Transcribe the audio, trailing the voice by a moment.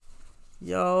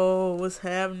Yo, what's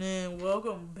happening?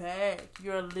 Welcome back.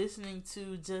 You're listening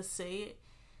to Just Say It,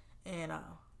 and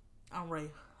I'm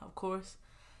Ray, of course.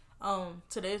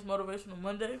 Today's Motivational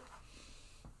Monday,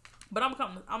 but I'm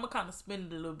kind of spin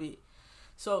it a little bit.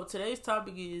 So today's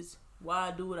topic is why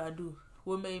I do what I do.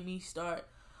 What made me start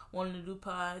wanting to do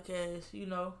podcasts?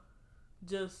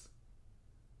 Just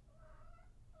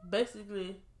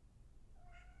basically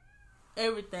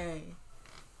everything.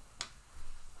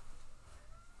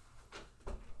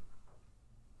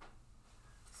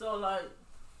 So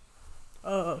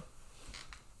uh,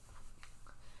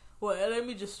 let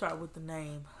me just start with the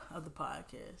name of the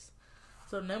podcast.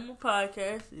 So, the name of the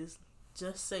podcast is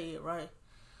Just Say It, right?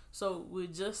 So,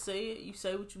 with Just Say It, you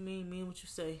say what you mean what you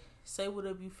say. Say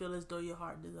whatever you feel as though your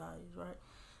heart desires, right?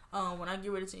 When I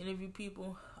get ready to interview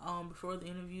people, before the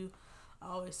interview, I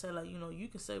always say, you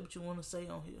can say what you want to say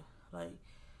on here. Like,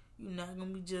 you're not going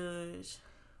to be judged,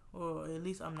 or at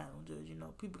least I'm not going to judge,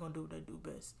 People going to do what they do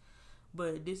best.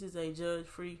 But this is a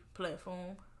judge-free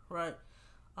platform, right?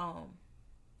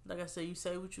 Like I said, you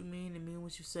say what you mean and mean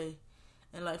what you say.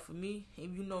 And like for me, if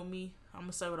you know me, I'm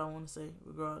gonna say what I want to say,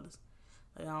 regardless.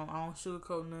 Like I don't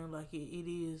sugarcoat nothing. Like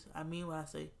it is. I mean what I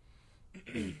say.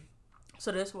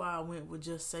 So that's why I went with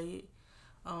Just Say It.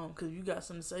 Cause if you got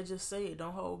something to say, just say it.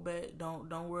 Don't hold back.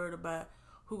 Don't worry about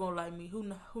who gonna like me, who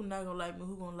not gonna like me,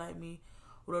 who gonna like me,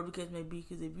 whatever the case may be.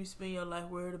 Cause if you spend your life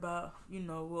worried about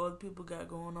what other people got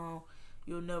going on,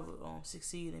 you'll never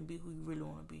succeed and be who you really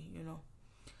want to be.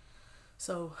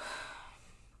 So,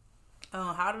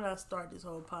 how did I start this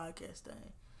whole podcast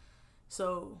thing?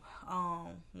 So,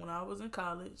 when I was in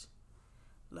college,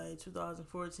 like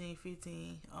 2014,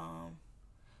 15,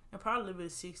 and probably a little bit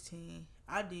of 16,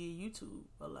 I did YouTube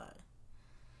a lot.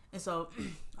 And so,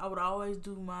 I would always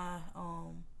do my,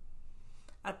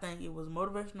 I think it was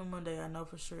Motivational Monday, I know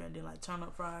for sure, and then like Turn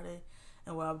Up Friday,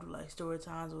 and where I would do like story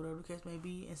times or whatever the case may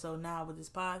be. And so now with this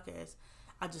podcast,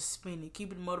 I just spin it,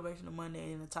 keep it Motivational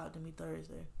Monday, and then Talk to Me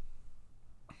Thursday.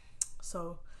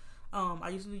 So, I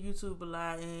used to do YouTube a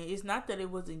lot, and it's not that it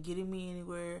wasn't getting me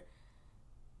anywhere.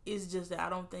 It's just that I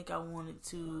don't think I wanted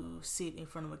to sit in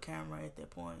front of a camera at that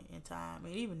point in time.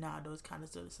 And even now, though, it's kind of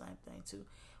still the same thing, too.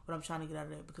 But I'm trying to get out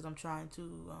of that because I'm trying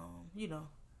to,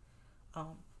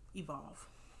 evolve.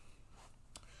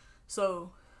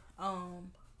 So,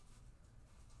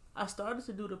 I started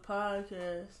to do the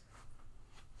podcast.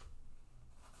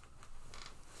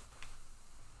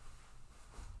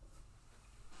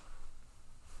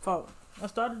 I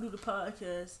started to do the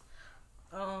podcast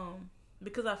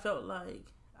because I felt like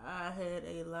I had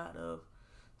a lot of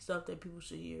stuff that people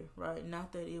should hear, right?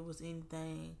 Not that it was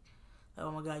anything like,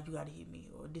 oh my God, you gotta hit me,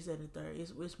 or this, that, and the third.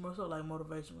 It's more so like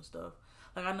motivational stuff.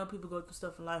 Like, I know people go through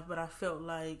stuff in life, but I felt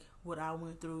like what I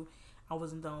went through, I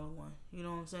wasn't the only one. You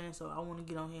know what I'm saying? So I want to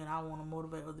get on here and I want to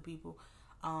motivate other people.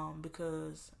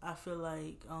 Because I feel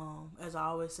like, as I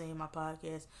always say in my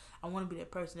podcast, I want to be that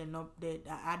person that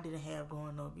I didn't have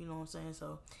growing up. You know what I'm saying?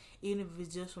 So even if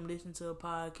it's just from listening to a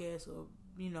podcast or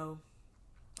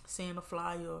seeing a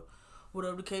flyer or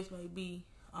whatever the case may be,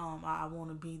 I want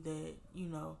to be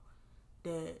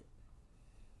that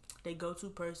they go-to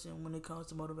person when it comes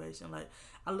to motivation. Like,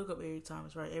 I look up Eric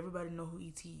Thomas, right? Everybody know who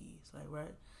E.T. is, like,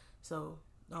 right? So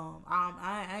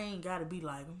I ain't gotta be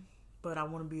like him, but I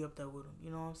want to be up there with them. You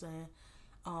know what I'm saying?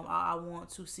 I want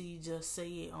to see Just Say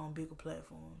It on bigger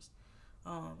platforms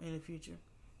in the future.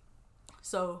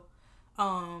 So,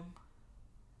 I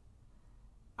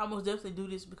most definitely do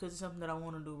this because it's something that I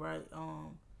want to do, right?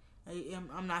 I'm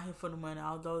not here for the money,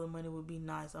 although the money would be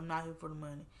nice. I'm not here for the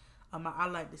money. I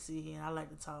like to sit here and I like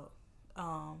to talk.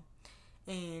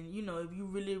 And, if you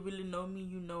really, really know me,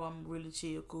 I'm a really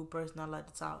chill, cool person. I like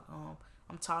to talk.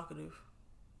 I'm talkative.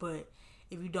 But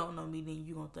if you don't know me, then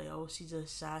you're going to think, oh, she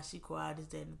just shy, she quiet, this,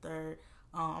 that, and the third.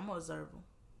 I'm an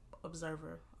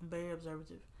observer. I'm very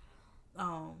observative.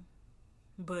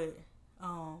 But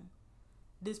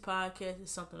this podcast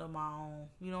is something of my own.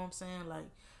 You know what I'm saying? Like,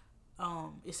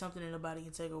 it's something that nobody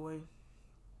can take away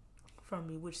from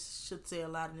me, which should say a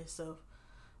lot in itself.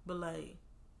 But, like,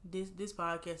 this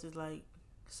podcast is, like,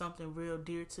 something real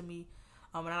dear to me.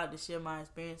 And I like to share my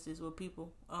experiences with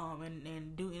people,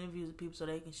 and do interviews with people so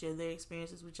they can share their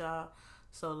experiences with y'all.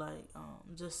 So, like,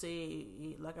 just say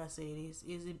it, like I said,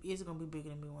 it's gonna be bigger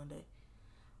than me one day.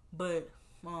 But,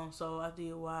 so I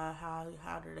did how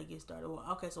did I get started? Well,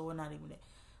 okay, so we're not even that.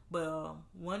 But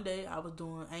one day I was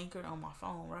doing Anchor on my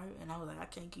phone, right? And I was like, I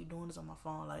can't keep doing this on my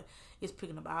phone. Like, it's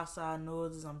picking up outside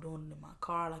noises. I'm doing it in my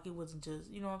car. Like, it wasn't just,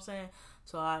 you know what I'm saying?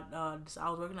 So I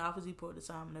was working at Office Depot at the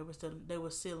time, and they were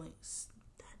selling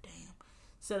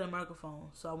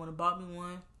microphones. So I went and bought me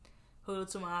one. hooked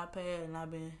it to my iPad, and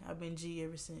I've been G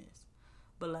ever since.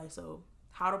 But like, so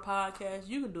how to podcast,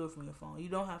 you can do it from your phone. You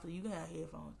don't have to. You can have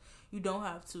headphones. You don't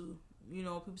have to. You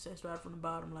know, people say start from the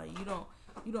bottom. Like you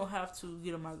don't have to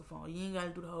get a microphone. You ain't got to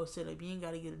do the whole setup. You ain't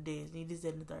got to get a desk. You need this,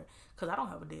 that, and the third. Cause I don't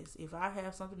have a desk. If I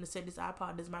have something to set this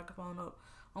iPod, this microphone up,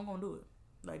 I'm gonna do it.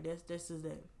 Like that's just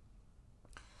that.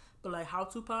 But like how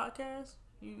to podcast,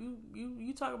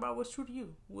 you talk about what's true to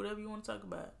you, whatever you want to talk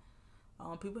about.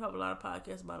 People have a lot of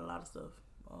podcasts about a lot of stuff.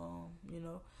 You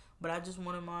know, but I just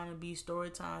wanted mine to be story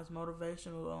times,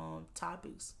 motivational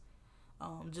topics.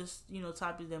 Just, you know,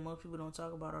 topics that most people don't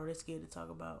talk about or they're scared to talk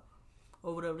about,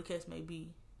 or whatever the case may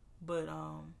be. But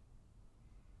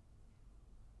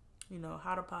you know,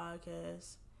 how to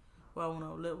podcast. Well, I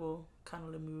want to kind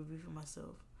of let me review for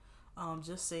myself.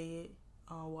 Just say it.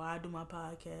 Why I do my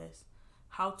podcast.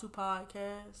 How to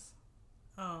podcast.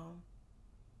 But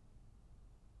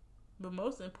the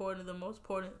most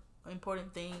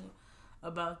important thing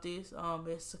about this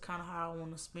is kind of how I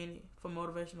want to spin it for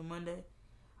Motivational Monday.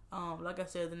 Like I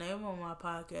said, the name of my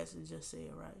podcast is Just Say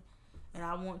It, right? And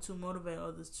I want to motivate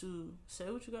others to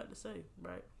say what you got to say,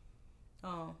 right?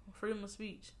 Freedom of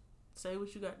speech. Say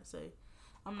what you got to say.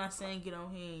 I'm not saying get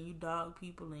on here and you dog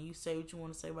people and you say what you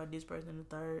want to say about this person and the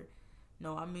third.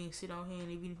 No, I mean sit on here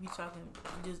and even if you're talking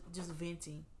just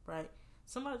venting, right?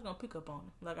 Somebody's gonna pick up on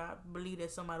it. Like I believe that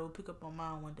somebody will pick up on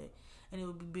mine one day, and it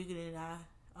will be bigger than I.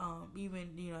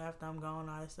 Even you know after I'm gone,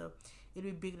 all that stuff, it'll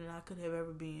be bigger than I could have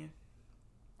ever been.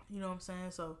 You know what I'm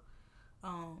saying? So,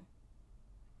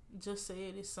 just say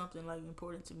it is something like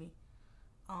important to me.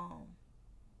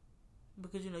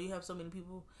 Because you know you have so many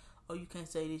people. Oh, you can't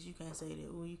say this, you can't say that.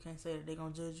 Oh, you can't say that. They're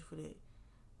gonna judge you for that.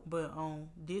 But on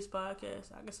this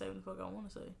podcast, I can say what the fuck I want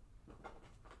to say.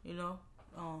 You know,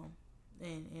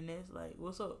 and that's like,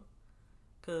 what's up?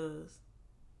 Cause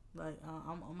like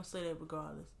I'm gonna say that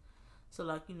regardless. So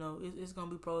like you know, it's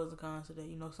gonna be pros and cons to that.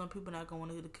 You know, some people not gonna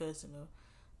want to hear the cussing or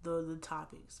the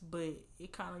topics, but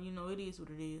it kind of, you know, it is what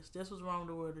it is. That's what's wrong with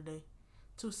the world today.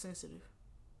 Too sensitive.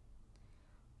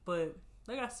 But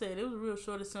like I said, it was real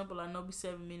short and simple. I know we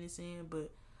 7 minutes in,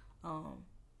 but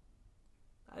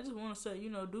I just want to say, you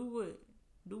know, do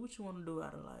what you want to do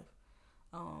out of life.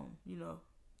 You know,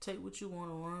 take what you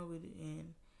want to run with it,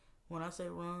 and when I say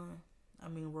run, I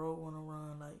mean roll on a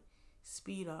run, like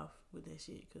speed off with that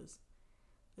shit, cause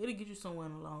it'll get you somewhere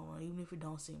in the long run, even if it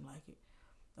don't seem like it.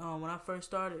 When I first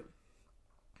started,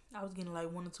 I was getting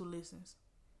like 1 or 2 listens,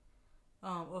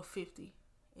 or 50,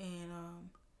 and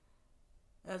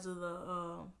as of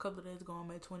the couple of days ago,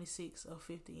 I'm at 26 or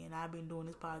 50, and I've been doing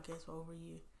this podcast for over a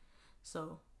year.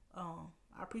 So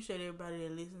I appreciate everybody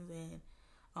that listens, and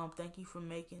thank you for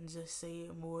making Just Say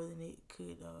It more than it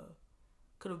could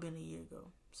have been a year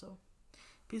ago. So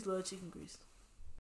peace, love, chicken grease.